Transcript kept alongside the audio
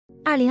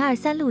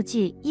2023陆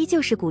剧依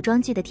旧是古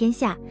装剧的天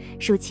下，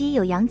暑期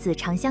有杨紫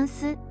长相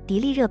思、迪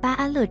丽热巴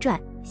安乐传，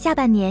下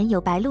半年有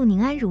白鹿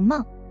宁安如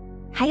梦。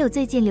还有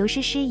最近刘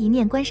诗诗一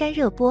念关山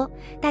热播，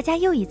大家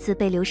又一次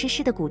被刘诗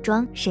诗的古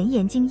装神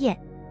颜惊艳。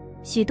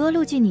许多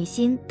陆剧女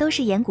星都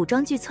是演古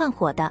装剧窜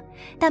火的，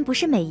但不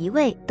是每一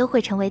位都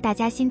会成为大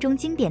家心中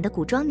经典的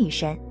古装女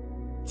神。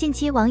近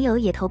期网友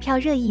也投票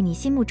热议你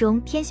心目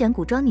中天选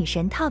古装女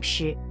神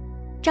TOP10，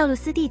 赵露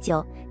思第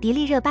9，迪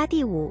丽热巴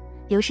第5，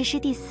刘诗诗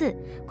第4，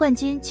冠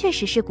军确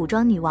实是古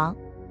装女王。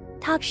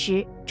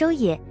TOP10， 周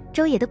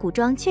也的古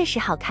装确实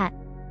好看。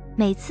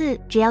每次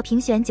只要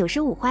评选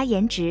95花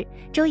颜值，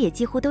周也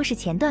几乎都是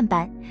前段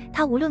班，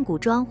她无论古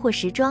装或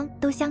时装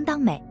都相当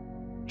美。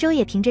周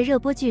也凭着热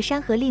播剧《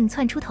山河令》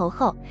窜出头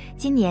后，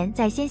今年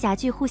在仙侠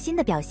剧护心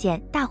的表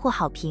现大获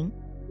好评。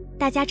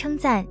大家称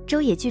赞周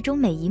也剧中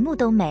每一幕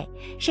都美，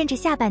甚至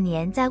下半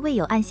年在《未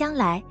有暗香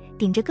来》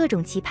顶着各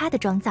种奇葩的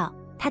妆造，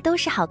她都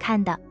是好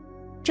看的。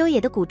周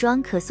也的古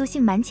装可塑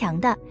性蛮强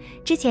的，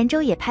之前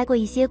周也拍过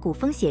一些古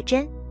风写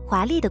真、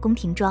华丽的宫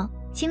廷装、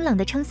清冷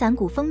的撑伞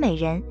古风美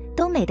人，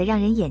都美得让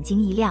人眼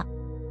睛一亮。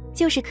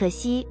就是可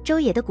惜周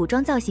也的古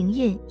装造型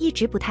运一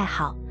直不太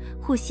好，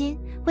护心、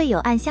未有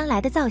暗香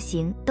来的造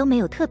型都没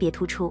有特别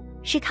突出，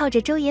是靠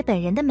着周也本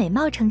人的美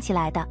貌撑起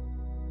来的。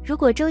如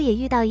果周也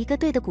遇到一个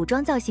对的古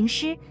装造型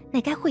师，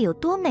那该会有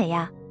多美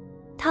啊。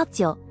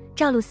 TOP9，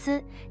 赵露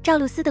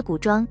思的古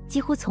装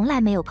几乎从来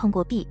没有碰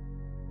过壁。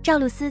赵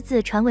露思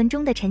自传闻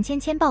中的陈芊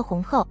芊爆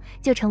红后，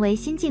就成为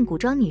新晋古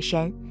装女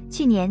神，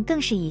去年更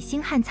是以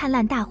星汉灿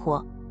烂大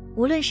火。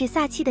无论是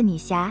飒气的女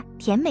侠、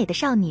甜美的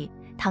少女、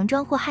唐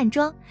装或汉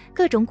装，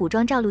各种古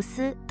装赵露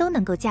思都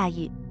能够驾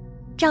驭。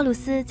赵露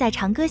思在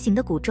长歌行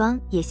的古装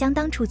也相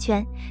当出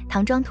圈，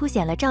唐装凸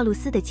显了赵露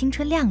思的青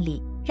春靓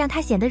丽，让她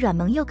显得软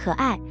萌又可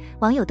爱。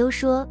网友都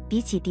说比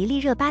起迪丽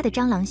热巴的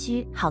蟑螂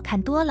须好看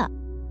多了。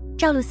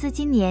赵露思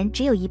今年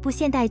只有一部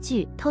现代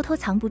剧《偷偷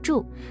藏不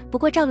住》，不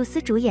过赵露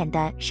思主演的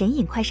《神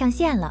隐》快上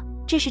线了，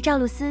这是赵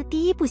露思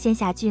第一部仙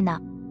侠剧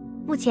呢。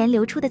目前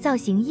流出的造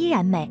型依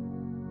然美。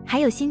还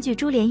有新剧《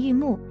珠帘玉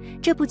幕》，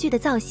这部剧的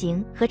造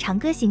型和长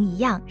歌行一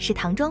样是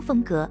唐装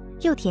风格，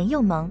又甜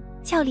又萌，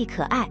俏丽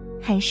可爱，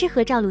很适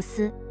合赵露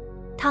思。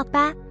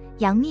TOP8，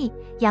 杨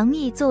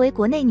冪作为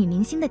国内女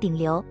明星的顶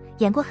流，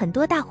演过很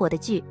多大火的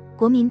剧，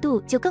国民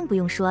度就更不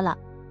用说了。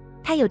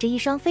她有着一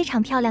双非常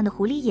漂亮的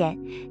狐狸眼，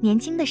年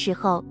轻的时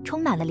候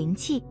充满了灵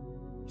气，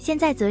现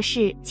在则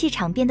是气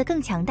场变得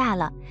更强大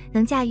了，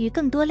能驾驭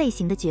更多类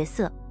型的角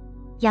色。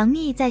杨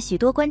冪在许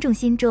多观众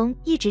心中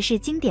一直是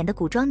经典的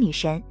古装女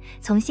神，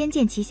从《仙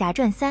剑奇侠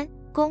传3》、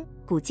宫、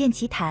古剑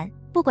奇谭，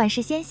不管是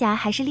仙侠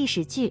还是历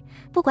史剧，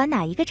不管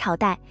哪一个朝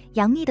代，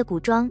杨冪的古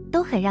装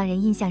都很让人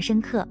印象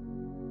深刻。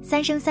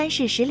三生三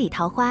世十里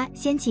桃花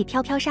仙气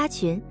飘飘纱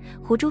裙，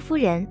胡珠夫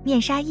人面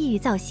纱异域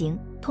造型，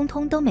通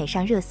通都美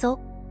上热搜。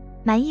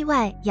蛮意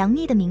外杨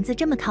冪的名字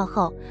这么靠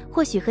后，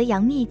或许和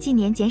杨冪近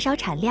年减少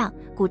产量，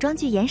古装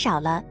剧演少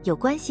了有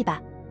关系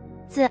吧。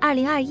自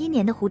2021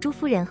年的胡珠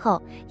夫人后，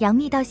杨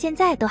冪到现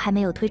在都还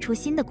没有推出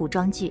新的古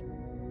装剧。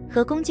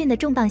和龚俊的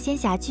重磅仙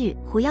侠剧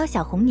《狐妖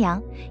小红娘》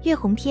月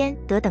红篇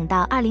得等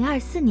到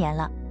2024年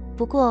了。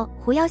不过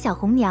《狐妖小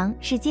红娘》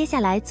是接下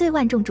来最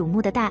万众瞩目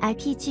的大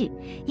IP 剧，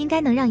应该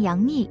能让杨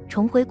冪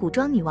重回古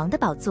装女王的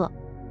宝座。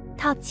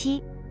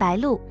TOP7， 白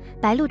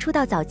鹿出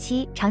道早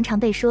期常常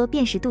被说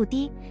辨识度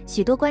低，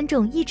许多观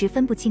众一直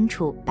分不清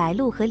楚白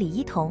鹿和李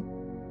一桐。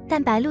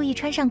但白鹿一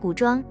穿上古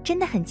装真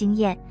的很惊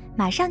艳，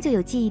马上就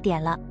有记忆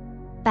点了。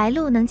白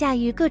鹿能驾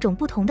驭各种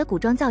不同的古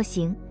装造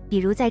型，比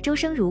如在周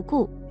生如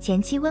故前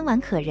期温婉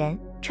可人，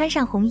穿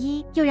上红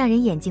衣又让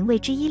人眼睛为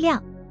之一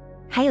亮。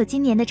还有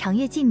今年的长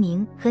月烬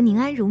明和宁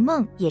安如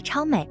梦也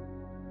超美。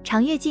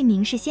长月烬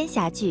明是仙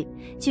侠剧，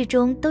剧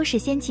中都是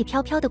仙气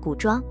飘飘的古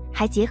装，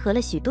还结合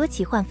了许多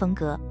奇幻风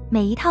格，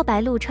每一套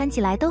白鹿穿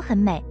起来都很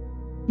美。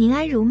宁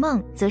安如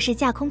梦则是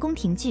架空宫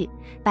廷剧，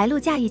白鹿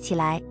驾驭起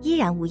来依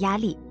然无压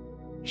力，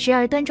时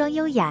而端庄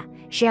优雅，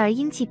时而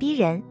英气逼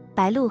人，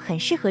白鹿很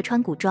适合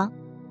穿古装。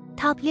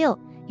TOP6，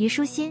 虞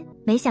书欣，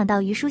没想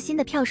到虞书欣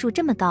的票数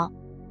这么高。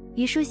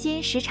虞书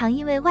欣时常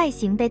因为外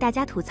形被大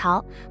家吐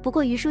槽，不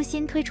过虞书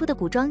欣推出的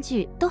古装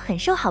剧都很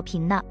受好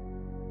评呢。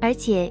而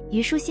且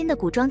虞书欣的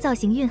古装造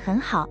型运很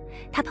好，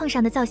她碰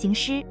上的造型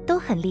师都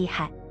很厉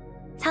害。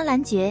苍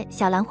兰诀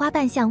小兰花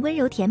扮相温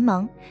柔甜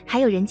萌，还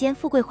有人间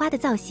富贵花的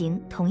造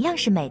型同样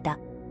是美的。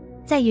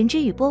在云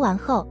之羽播完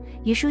后，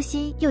虞书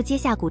欣又接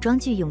下古装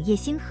剧《永夜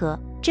星河》，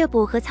这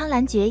部和苍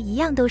兰诀一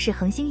样都是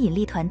恒星引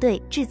力团队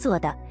制作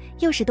的，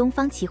又是东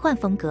方奇幻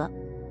风格。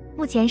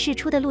目前释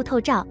出的路透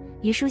照，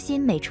虞书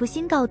欣美出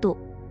新高度，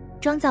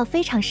妆造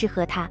非常适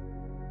合她。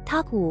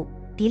TOP5，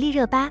 迪丽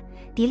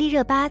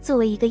热巴作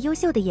为一个优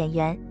秀的演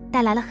员，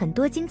带来了很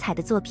多精彩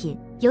的作品，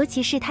尤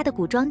其是她的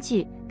古装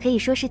剧可以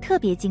说是特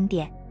别经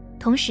典。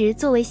同时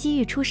作为西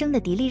域出生的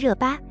迪丽热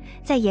巴，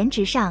在颜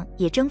值上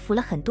也征服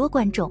了很多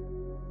观众。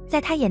在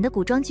她演的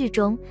古装剧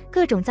中，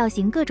各种造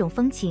型各种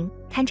风情，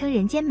堪称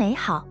人间美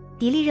好。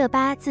迪丽热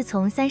巴自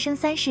从三生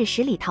三世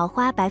十里桃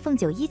花白凤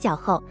九一角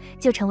后，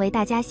就成为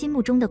大家心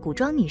目中的古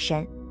装女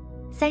神。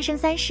三生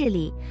三世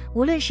里，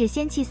无论是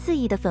仙气四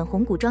溢的粉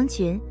红古装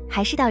裙，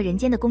还是到人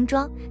间的宫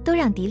装，都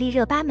让迪丽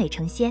热巴美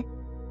成仙。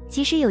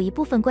其实有一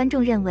部分观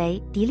众认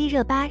为迪丽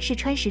热巴是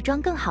穿时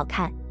装更好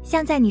看，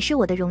像在《你是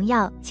我的荣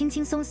耀》轻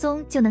轻松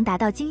松就能达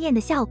到惊艳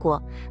的效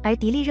果，而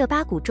迪丽热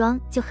巴古装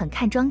就很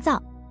看妆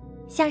造，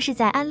像是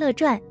在《安乐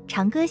传》《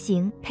长歌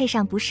行》配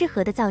上不适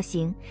合的造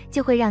型，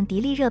就会让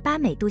迪丽热巴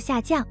美度下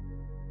降。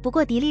不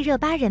过迪丽热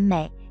巴人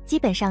美基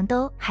本上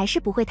都还是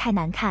不会太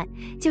难看，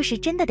就是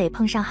真的得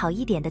碰上好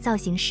一点的造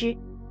型师。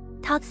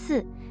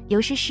Top4，刘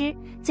诗诗。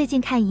最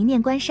近看《一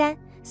念关山》，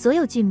所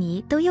有剧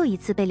迷都又一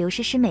次被刘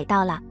诗诗美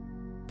到了。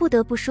不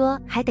得不说，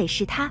还得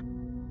是她。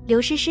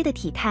刘诗诗的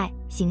体态、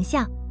形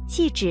象、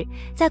气质，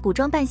在古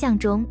装扮相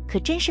中可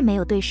真是没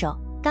有对手。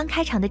刚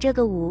开场的这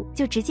个舞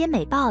就直接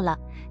美爆了，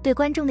对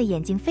观众的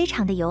眼睛非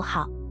常的友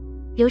好。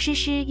刘诗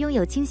诗拥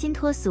有清新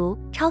脱俗、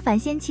超凡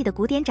仙气的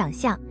古典长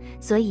相，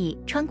所以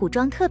穿古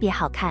装特别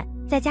好看。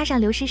再加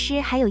上刘诗诗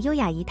还有优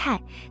雅仪态，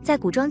在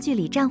古装剧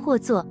里站或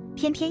坐、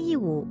翩翩一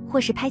舞或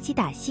是拍起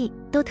打戏，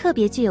都特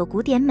别具有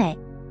古典美。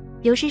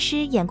刘诗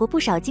诗演过不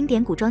少经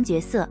典古装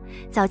角色，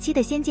早期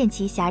的《仙剑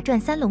奇侠传》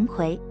三龙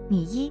葵、女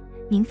一、《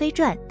明妃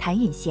传》谭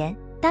允贤，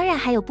当然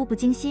还有《步步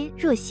惊心》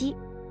若曦。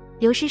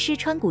刘诗诗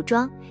穿古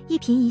装，一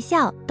颦一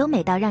笑都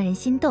美到让人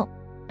心动。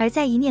而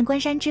在《一念关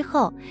山》之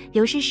后，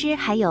刘诗诗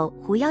还有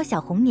《狐妖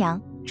小红娘》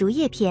《竹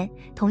叶篇》，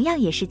同样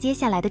也是接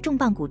下来的重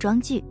磅古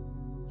装剧。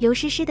刘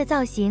诗诗的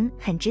造型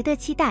很值得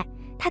期待，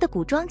她的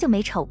古装就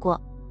没丑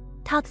过。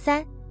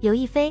Top3，刘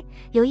亦菲。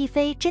刘亦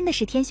菲真的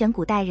是天选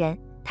古代人，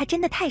她真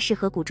的太适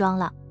合古装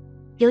了。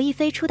刘亦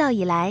菲出道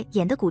以来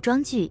演的古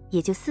装剧也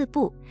就4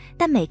部，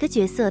但每个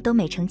角色都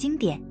美成经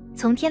典。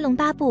从《天龙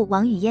八部》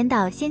王语嫣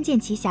到《仙剑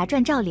奇侠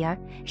传》赵灵儿，《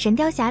神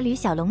雕侠侣》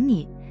小龙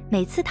女，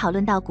每次讨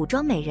论到古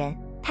装美人，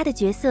她的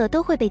角色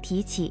都会被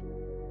提起。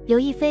刘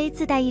亦菲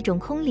自带一种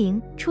空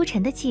灵出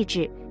尘的气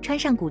质，穿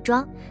上古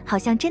装，好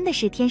像真的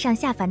是天上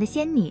下凡的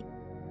仙女。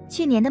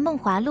去年的《梦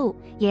华录》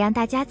也让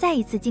大家再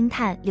一次惊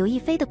叹刘亦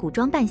菲的古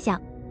装扮相。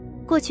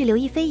过去刘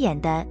亦菲演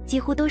的几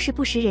乎都是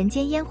不食人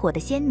间烟火的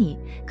仙女，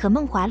可《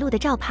梦华录》的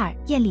赵盼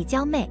艳丽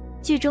娇媚，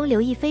剧中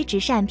刘亦菲直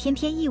扇翩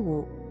翩一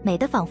舞，美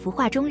得仿佛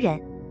画中人。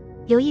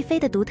刘亦菲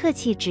的独特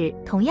气质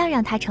同样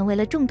让她成为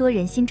了众多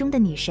人心中的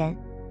女神。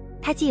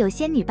她既有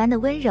仙女般的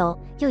温柔，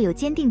又有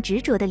坚定执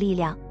着的力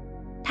量。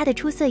她的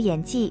出色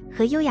演技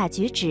和优雅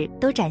举止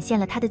都展现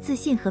了她的自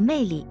信和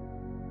魅力。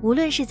无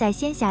论是在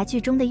仙侠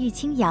剧中的玉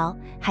清瑶，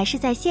还是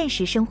在现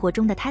实生活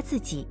中的她自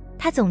己，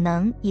她总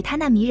能以她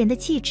那迷人的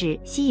气质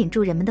吸引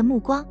住人们的目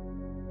光。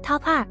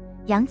Top2，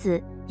杨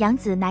紫。杨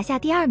紫拿下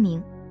第2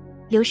名。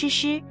刘诗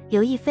诗、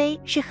刘亦菲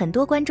是很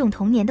多观众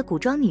童年的古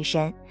装女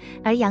神，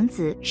而杨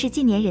紫是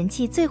近年人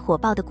气最火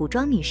爆的古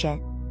装女神。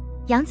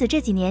杨紫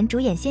这几年主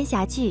演仙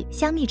侠剧《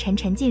香蜜沉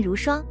沉烬如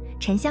霜》《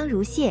沉香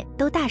如屑》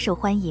都大受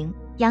欢迎，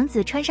杨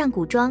紫穿上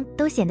古装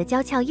都显得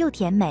娇俏又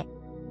甜美。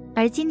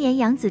而今年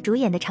杨紫主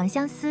演的《长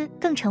相思》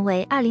更成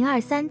为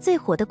2023最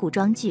火的古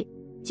装剧。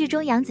剧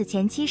中杨紫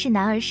前期是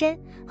男儿身，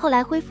后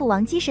来恢复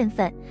王姬身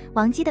份，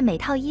王姬的每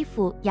套衣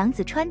服杨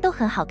紫穿都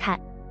很好看。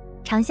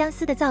长相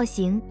思的造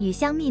型与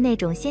香蜜那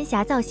种仙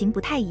侠造型不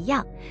太一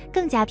样，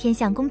更加偏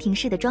向宫廷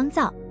式的妆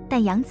造，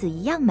但杨紫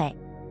一样美。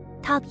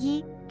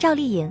Top1，赵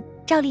丽颖。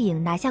赵丽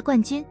颖拿下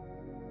冠军。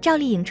赵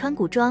丽颖穿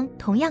古装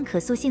同样可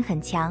塑性很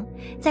强，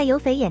在有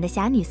翡演的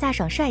侠女飒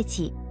爽帅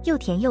气，又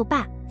甜又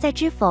霸，在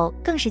知否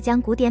更是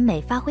将古典美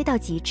发挥到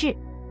极致。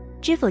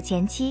知否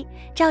前期，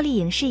赵丽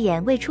颖饰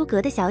演未出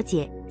阁的小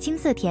姐，青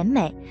涩甜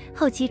美，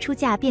后期出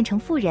嫁变成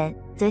妇人，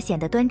则显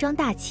得端庄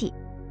大气。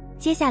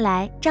接下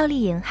来，赵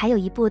丽颖还有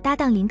一部搭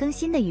档林更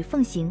新的《与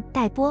凤行》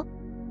待播。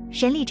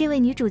神里这位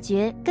女主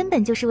角根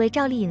本就是为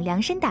赵丽颖量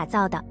身打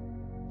造的，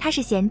她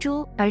是贤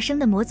珠而生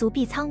的魔族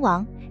碧苍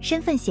王，身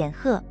份显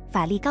赫，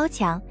法力高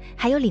强，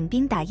还有领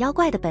兵打妖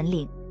怪的本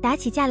领，打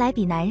起架来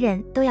比男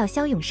人都要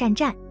骁勇善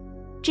战。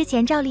之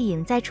前赵丽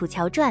颖在《楚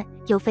乔传》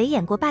有翡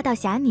演过霸道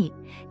侠女，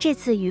这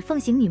次与凤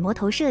行女魔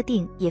头设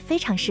定也非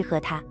常适合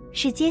她，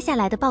是接下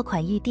来的爆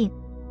款预定。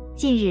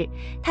近日，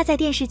她在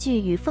电视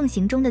剧《与凤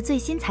行》中的最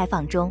新采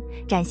访中，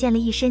展现了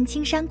一身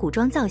青衫古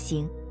装造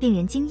型，令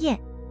人惊艳。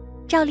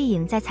赵丽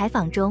颖在采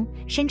访中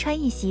身穿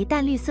一袭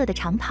淡绿色的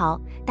长袍，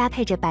搭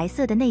配着白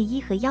色的内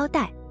衣和腰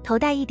带，头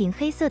戴一顶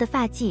黑色的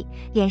发髻，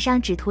脸上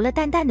只涂了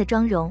淡淡的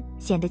妆容，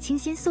显得清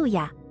新素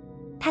雅。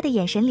她的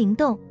眼神灵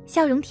动，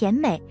笑容甜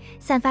美，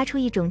散发出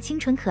一种清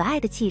纯可爱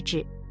的气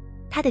质。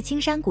她的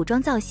青衫古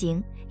装造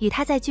型与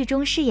她在剧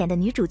中饰演的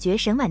女主角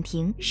沈婉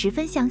婷十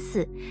分相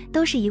似，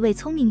都是一位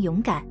聪明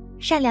勇敢、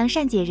善良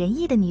善解人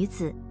意的女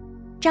子。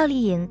赵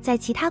丽颖在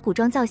其他古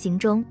装造型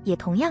中也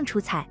同样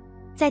出彩，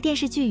在电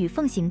视剧《与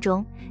凤行》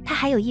中，她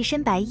还有一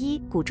身白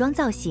衣古装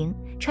造型，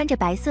穿着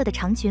白色的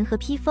长裙和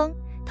披风，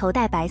头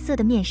戴白色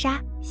的面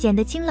纱，显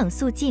得清冷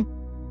肃静。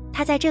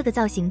她在这个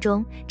造型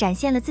中展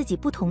现了自己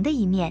不同的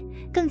一面，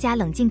更加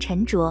冷静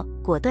沉着、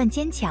果断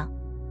坚强。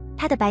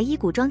她的白衣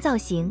古装造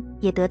型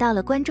也得到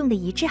了观众的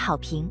一致好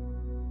评。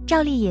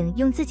赵丽颖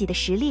用自己的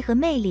实力和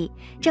魅力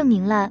证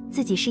明了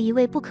自己是一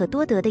位不可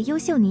多得的优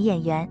秀女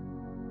演员。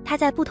她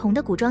在不同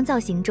的古装造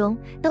型中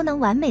都能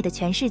完美的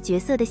诠释角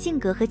色的性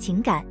格和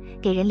情感，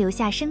给人留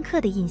下深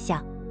刻的印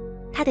象。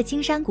她的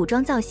青衫古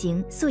装造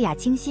型素雅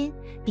清新，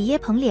比耶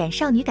捧脸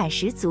少女感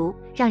十足，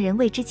让人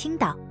为之倾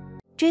倒。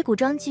追古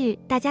装剧，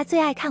大家最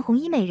爱看红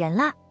衣美人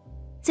了。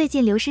最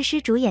近刘诗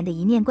诗主演的《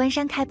一念关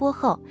山》开播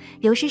后，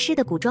刘诗诗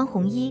的古装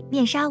红衣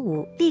面纱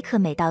舞立刻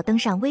美到登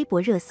上微博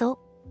热搜。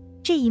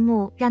这一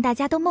幕让大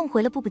家都梦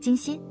回了步步惊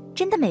心，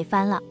真的美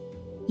翻了。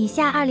以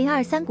下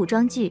2023古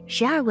装剧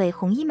12位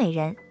红衣美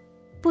人，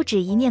不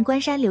止一念关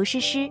山刘诗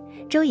诗，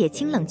周也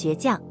清冷倔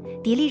强，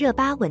迪丽热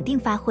巴稳定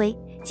发挥，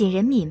锦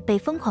人敏被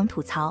疯狂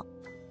吐槽。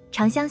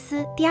长相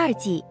思第2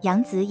季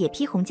杨紫也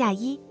披红嫁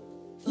衣。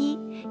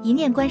一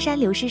念关山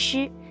刘诗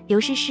诗，刘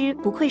诗诗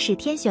不愧是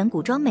天选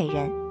古装美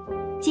人。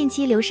近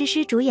期刘诗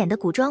诗主演的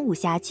古装武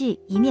侠剧《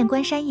一念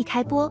关山》一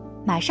开播，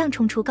马上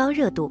冲出高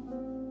热度，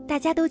大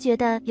家都觉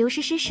得刘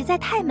诗诗实在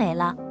太美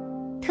了。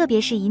特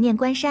别是《一念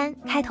关山》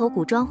开头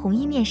古装红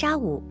衣面纱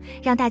舞，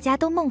让大家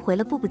都梦回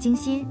了步步惊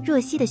心若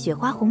曦的雪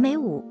花红梅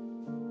舞。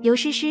刘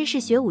诗诗是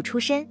学武出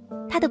身，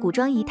她的古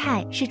装仪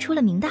态是出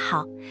了名的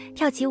好，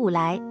跳起舞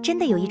来真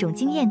的有一种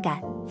惊艳感，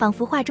仿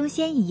佛画中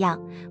仙一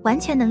样，完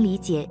全能理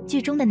解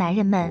剧中的男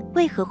人们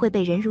为何会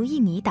被任如意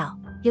迷倒。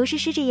刘诗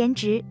诗这颜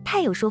值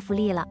太有说服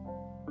力了。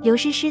刘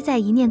诗诗在《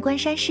一念关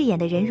山》饰演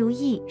的任如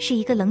意是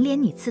一个冷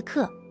脸女刺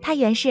客，她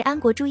原是安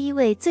国朱一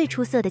卫最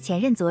出色的前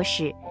任左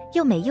使，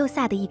又美又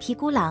飒的一匹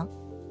孤狼。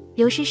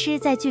刘诗诗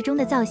在剧中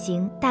的造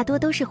型大多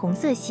都是红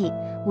色系，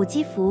舞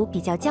姬服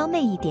比较娇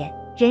媚一点，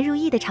任如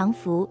意的常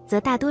服则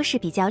大多是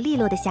比较利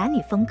落的侠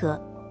女风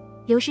格。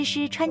刘诗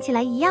诗穿起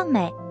来一样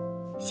美。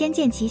《仙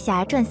剑奇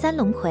侠传3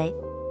龙葵》，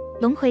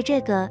龙葵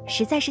这个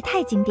实在是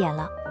太经典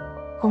了。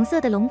红色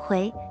的龙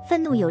葵，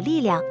愤怒有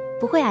力量，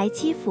不会挨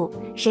欺负，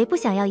谁不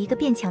想要一个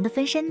变强的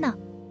分身呢？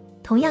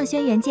同样，《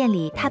轩辕剑》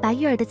里踏拔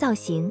玉儿的造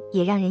型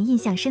也让人印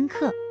象深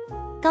刻，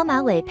高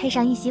马尾配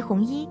上一袭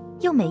红衣，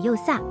又美又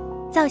飒，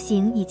造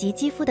型以及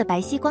肌肤的白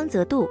皙光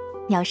泽度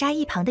秒杀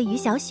一旁的于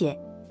小雪。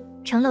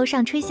城楼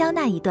上吹箫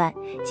那一段，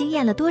惊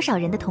艳了多少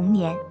人的童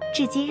年，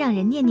至今让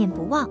人念念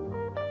不忘。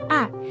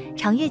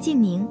长月烬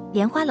明，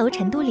莲花楼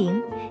陈都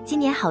灵。今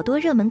年好多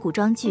热门古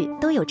装剧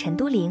都有陈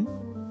都灵。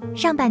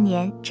上半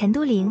年，陈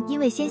都灵因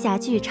为仙侠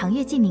剧《长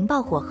月烬明》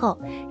爆火后，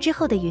之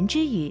后的《云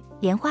之羽》、《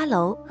莲花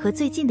楼》和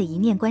最近的《一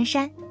念关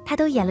山》，她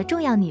都演了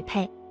重要女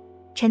配。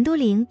陈都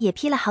灵也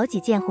披了好几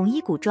件红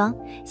衣古装，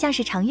像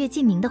是《长月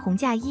烬明》的红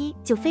嫁衣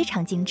就非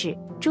常精致，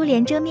珠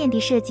帘遮面的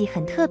设计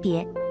很特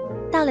别。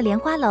到了《莲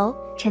花楼》，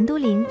陈都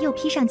灵又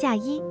披上嫁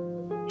衣。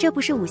这不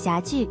是武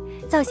侠剧，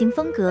造型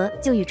风格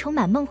就与充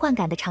满梦幻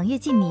感的《长月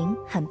烬明》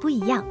很不一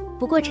样，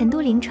不过陈都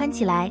灵穿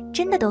起来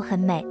真的都很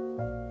美。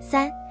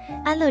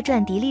安乐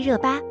传迪丽热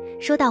巴。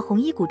说到红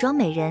衣古装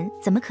美人，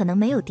怎么可能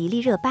没有迪丽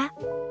热巴？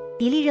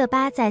迪丽热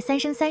巴在《三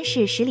生三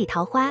世十里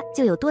桃花》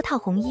就有多套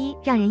红衣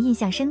让人印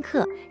象深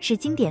刻，是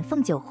经典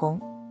凤九红。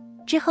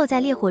之后在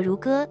《烈火如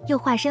歌》又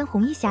化身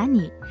红衣侠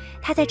女，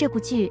她在这部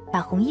剧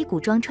把红衣古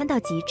装穿到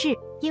极致，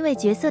因为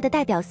角色的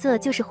代表色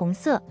就是红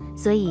色，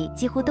所以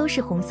几乎都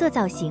是红色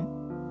造型。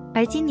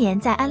而今年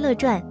在《安乐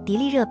传》，迪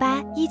丽热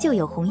巴依旧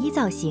有红衣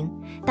造型。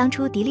当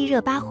初迪丽热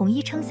巴红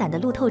衣撑伞的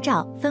路透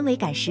照氛围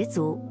感十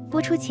足，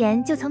播出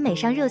前就曾美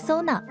上热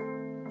搜呢。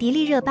迪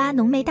丽热巴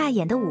浓眉大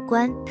眼的五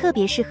官特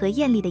别适合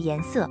艳丽的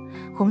颜色，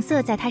红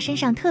色在她身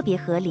上特别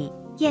合理，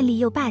艳丽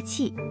又霸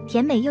气，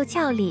甜美又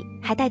俏丽，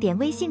还带点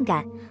微性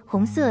感，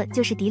红色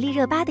就是迪丽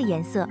热巴的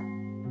颜色。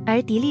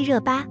而迪丽热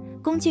巴、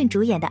龚俊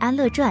主演的《安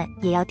乐传》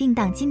也要定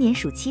档今年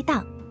暑期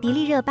档，迪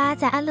丽热巴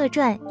在《安乐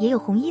传》也有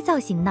红衣造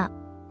型呢。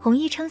红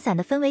衣撑伞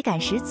的氛围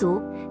感十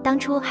足，当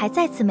初还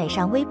再次美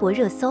上微博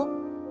热搜。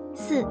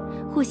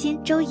护心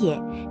周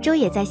也。周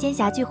也在仙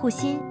侠剧《护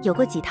心》有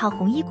过几套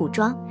红衣古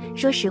装，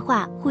说实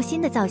话，护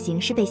心的造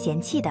型是被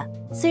嫌弃的，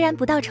虽然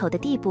不到丑的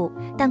地步，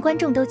但观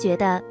众都觉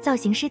得造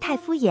型师太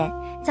敷衍，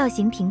造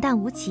型平淡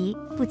无奇，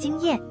不惊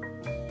艳。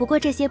不过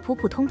这些普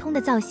普通通的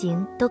造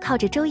型都靠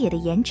着周也的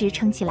颜值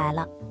撑起来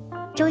了。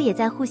周也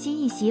在护心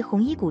一袭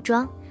红衣古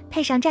装，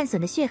配上战损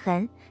的血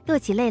痕，落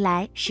起泪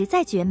来实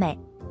在绝美。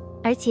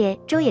而且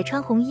周也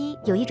穿红衣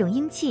有一种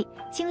英气，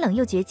清冷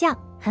又倔强，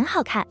很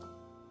好看。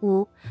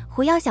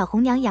狐妖小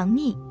红娘杨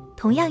冪，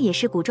同样也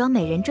是古装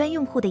美人专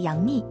用户的杨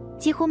冪，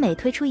几乎每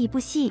推出一部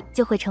戏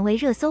就会成为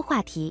热搜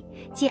话题。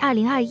继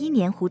2021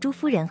年狐珠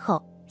夫人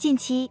后，近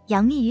期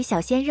杨冪与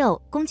小鲜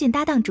肉龚俊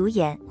搭档主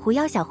演《狐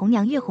妖小红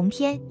娘》月红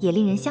篇也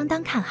令人相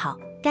当看好。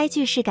该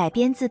剧是改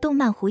编自动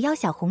漫《狐妖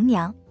小红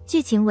娘》，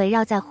剧情围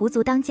绕在狐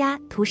族当家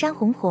涂山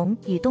红红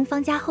与东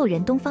方家后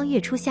人东方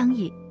月初相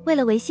遇，为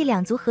了维系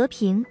两族和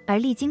平而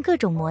历经各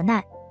种磨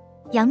难。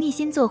杨冪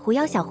新作《狐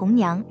妖小红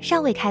娘》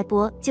尚未开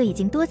播，就已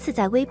经多次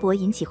在微博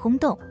引起轰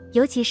动，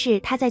尤其是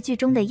她在剧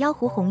中的妖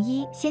狐红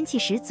衣，仙气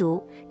十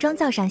足，妆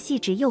造上细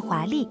致又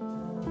华丽。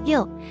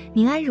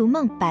宁安如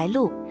梦白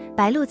鹿。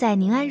白鹿在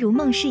宁安如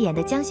梦饰演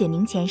的江雪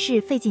宁前世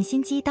费尽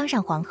心机当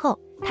上皇后，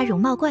她容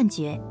貌冠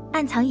绝，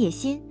暗藏野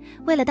心，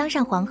为了当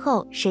上皇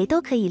后，谁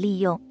都可以利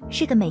用，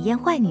是个美艳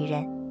坏女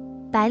人。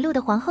白鹿的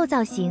皇后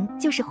造型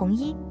就是红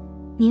衣。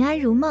宁安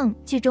如梦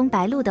剧中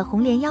白鹿的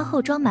红莲腰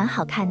后装蛮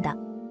好看的，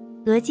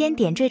额间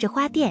点缀着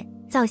花钿，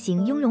造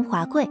型雍容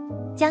华贵。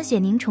江雪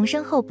宁重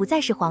生后不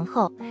再是皇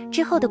后，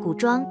之后的古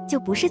装就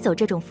不是走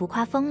这种浮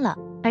夸风了，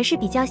而是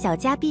比较小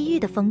家碧玉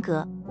的风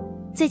格。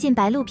最近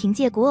白鹿凭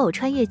借古偶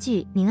穿越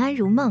剧《宁安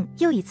如梦》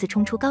又一次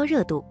冲出高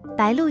热度，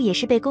白鹿也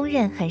是被公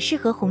认很适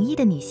合红衣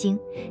的女星。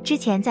之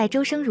前在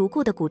周生如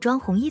故的古装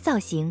红衣造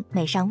型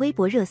美上微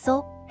博热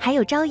搜，还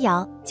有招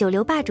摇、九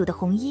流霸主的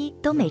红衣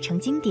都美成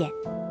经典。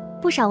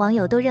不少网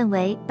友都认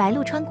为白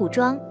鹿穿古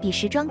装比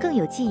时装更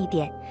有记忆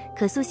点，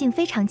可塑性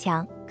非常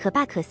强，可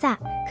霸可飒，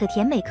可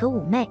甜美可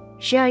妩媚，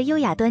时而优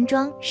雅端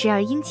庄，时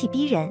而英气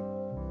逼人。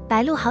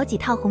白鹿好几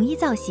套红衣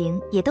造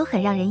型也都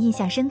很让人印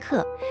象深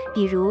刻，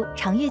比如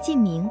长月烬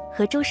明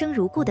和周生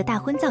如故的大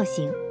婚造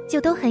型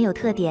就都很有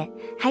特点，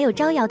还有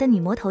招摇的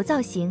女魔头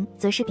造型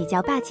则是比较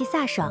霸气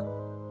飒爽。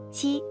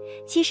七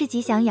是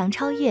吉祥杨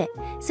超越，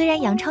虽然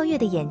杨超越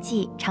的演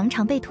技常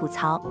常被吐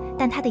槽，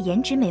但她的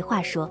颜值没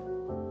话说。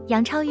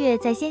杨超越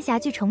在仙侠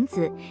剧《虫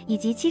子》以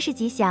及七世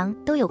吉祥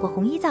都有过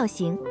红衣造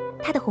型，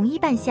她的红衣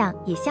扮相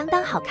也相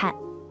当好看。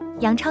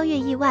杨超越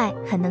意外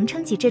很能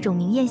撑起这种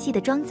明艳系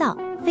的妆造，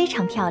非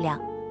常漂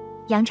亮。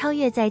杨超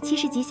越在七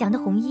世吉祥的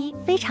红衣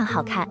非常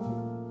好看。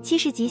七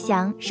世吉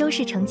祥收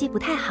视成绩不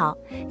太好，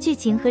剧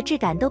情和质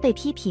感都被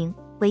批评，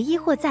唯一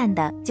获赞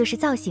的就是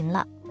造型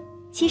了。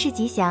七世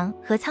吉祥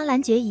和苍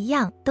兰诀一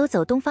样，都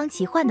走东方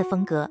奇幻的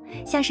风格，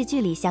像是剧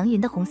里祥云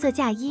的红色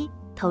嫁衣，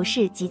头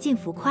饰极尽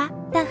浮夸，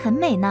但很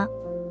美呢。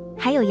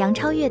还有杨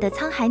超越的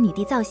沧海女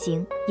帝造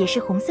型，也是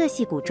红色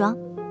系古装。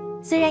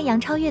虽然杨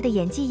超越的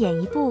演技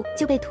演一部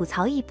就被吐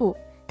槽一部，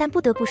但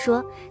不得不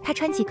说，她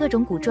穿起各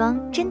种古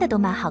装真的都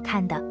蛮好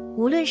看的，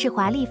无论是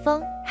华丽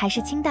风还是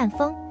清淡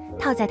风，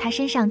套在她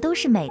身上都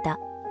是美的。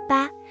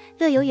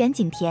乐游原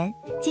景甜，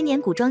今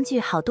年古装剧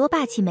好多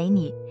霸气美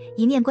女，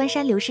一念关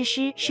山刘诗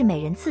诗是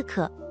美人刺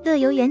客，乐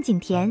游原景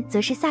甜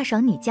则是飒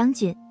爽女将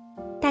军。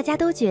大家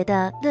都觉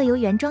得乐游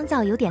原妆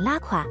造有点拉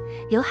垮，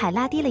刘海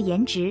拉低了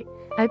颜值，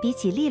而比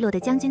起利落的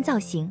将军造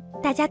型，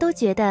大家都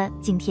觉得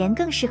景甜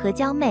更适合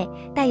娇媚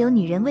带有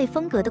女人味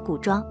风格的古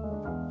装。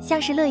像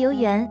是乐游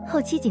原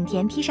后期景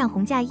甜披上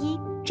红嫁衣，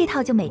这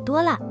套就美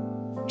多了。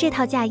这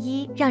套嫁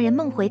衣让人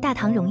梦回大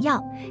唐荣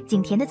耀，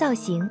景甜的造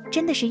型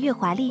真的是越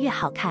华丽越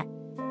好看。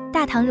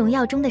大唐荣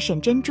耀中的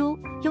沈珍珠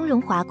雍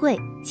容华贵，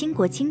倾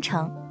国倾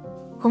城，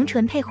红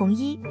唇配红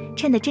衣，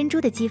衬得珍珠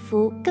的肌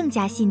肤更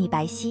加细腻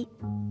白皙。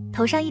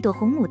头上一朵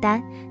红牡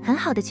丹，很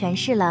好的诠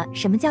释了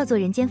什么叫做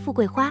人间富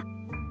贵花。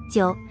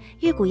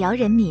玉骨遥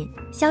人敏，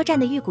肖战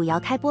的玉骨遥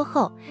开播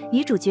后，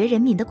女主角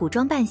人敏的古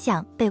装扮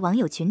相被网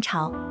友群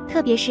嘲，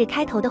特别是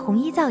开头的红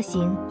衣造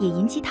型也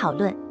引起讨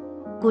论。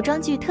古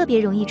装剧特别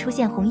容易出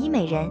现红衣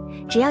美人，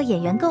只要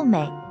演员够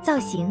美，造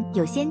型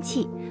有仙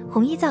气，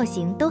红衣造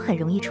型都很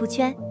容易出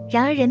圈。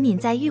然而人敏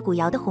在玉骨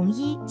遥的红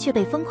衣却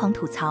被疯狂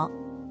吐槽。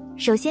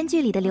首先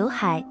剧里的刘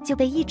海就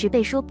一直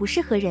被说不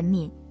适合人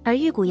敏，而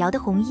玉骨遥的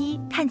红衣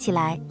看起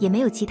来也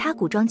没有其他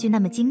古装剧那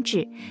么精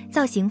致，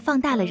造型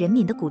放大了人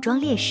敏的古装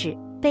劣势，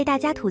被大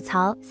家吐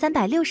槽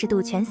360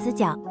度全死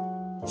角。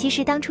其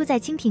实当初在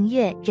清平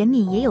乐，人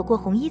敏也有过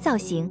红衣造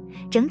型，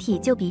整体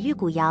就比玉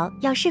骨遥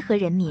要适合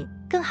人敏，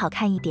更好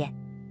看一点。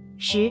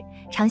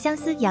长相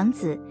思杨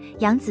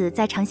紫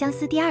在长相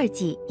思第2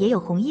季也有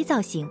红衣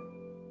造型。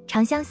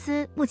长相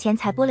思目前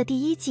才播了第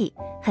1季，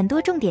很多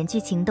重点剧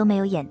情都没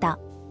有演到。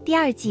第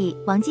2季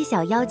王姬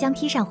小妖将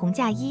披上红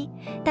嫁衣，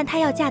但她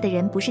要嫁的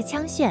人不是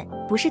枪炫，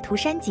不是涂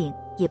山璟，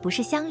也不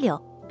是香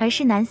柳，而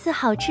是男4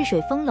号赤水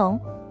风龙。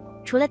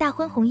除了大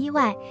婚红衣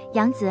外，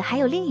杨紫还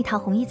有另一套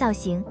红衣造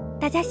型，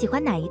大家喜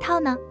欢哪一套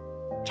呢？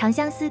长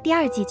相思第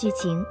2季剧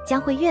情将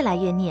会越来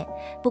越虐，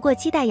不过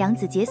期待杨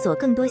紫解锁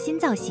更多新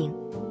造型。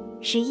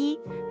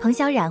彭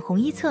小苒红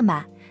衣策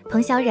马，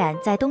彭小苒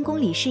在东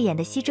宫里饰演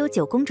的西周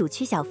9公主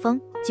曲小凤，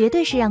绝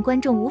对是让观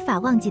众无法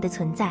忘记的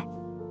存在。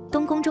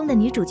东宫中的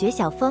女主角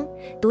小凤，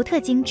独特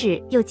精致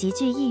又极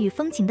具异域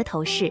风情的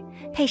头饰，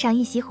配上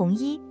一袭红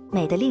衣，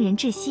美得令人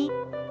窒息。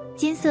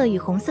金色与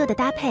红色的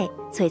搭配，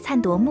璀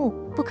璨夺目，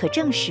不可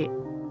正视。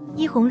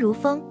衣红如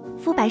风，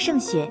肤白胜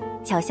雪，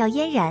巧笑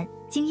嫣然，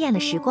惊艳了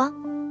时光。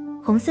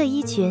红色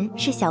衣裙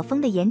是小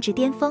凤的颜值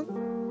巅峰。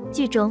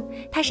剧中，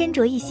她身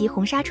着一袭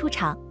红纱出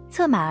场，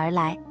策马而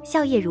来，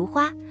笑靥如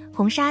花，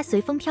红纱随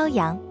风飘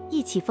扬，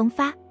意气风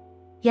发。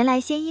原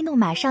来鲜衣怒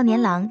马少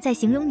年郎在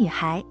形容女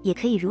孩也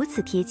可以如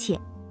此贴切。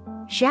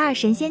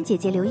神仙姐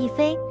姐刘亦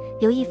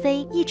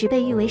菲一直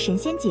被誉为神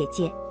仙姐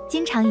姐，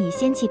经常以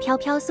仙气飘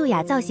飘素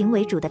雅造型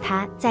为主的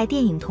她，在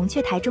电影《铜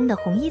雀台》中的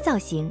红衣造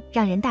型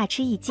让人大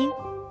吃一惊。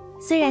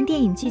虽然电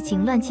影剧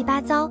情乱七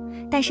八糟，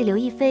但是刘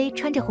亦菲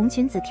穿着红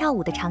裙子跳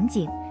舞的场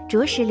景，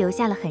着实留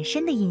下了很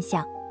深的印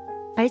象。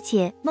而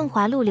且《梦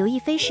华录》刘亦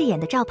菲饰演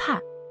的赵盼，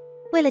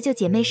为了救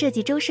姐妹设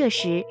计周舍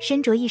时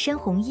身着一身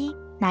红衣，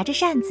拿着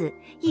扇子，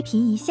一颦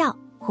一笑，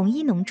红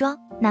衣浓妆，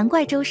难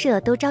怪周舍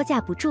都招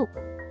架不住。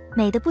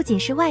美的不仅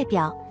是外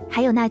表，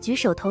还有那举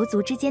手投足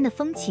之间的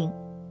风情，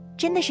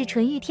真的是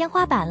纯欲天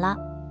花板了。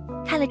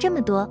看了这么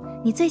多，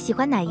你最喜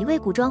欢哪一位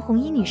古装红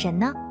衣女神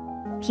呢？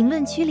评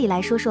论区里来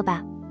说说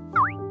吧。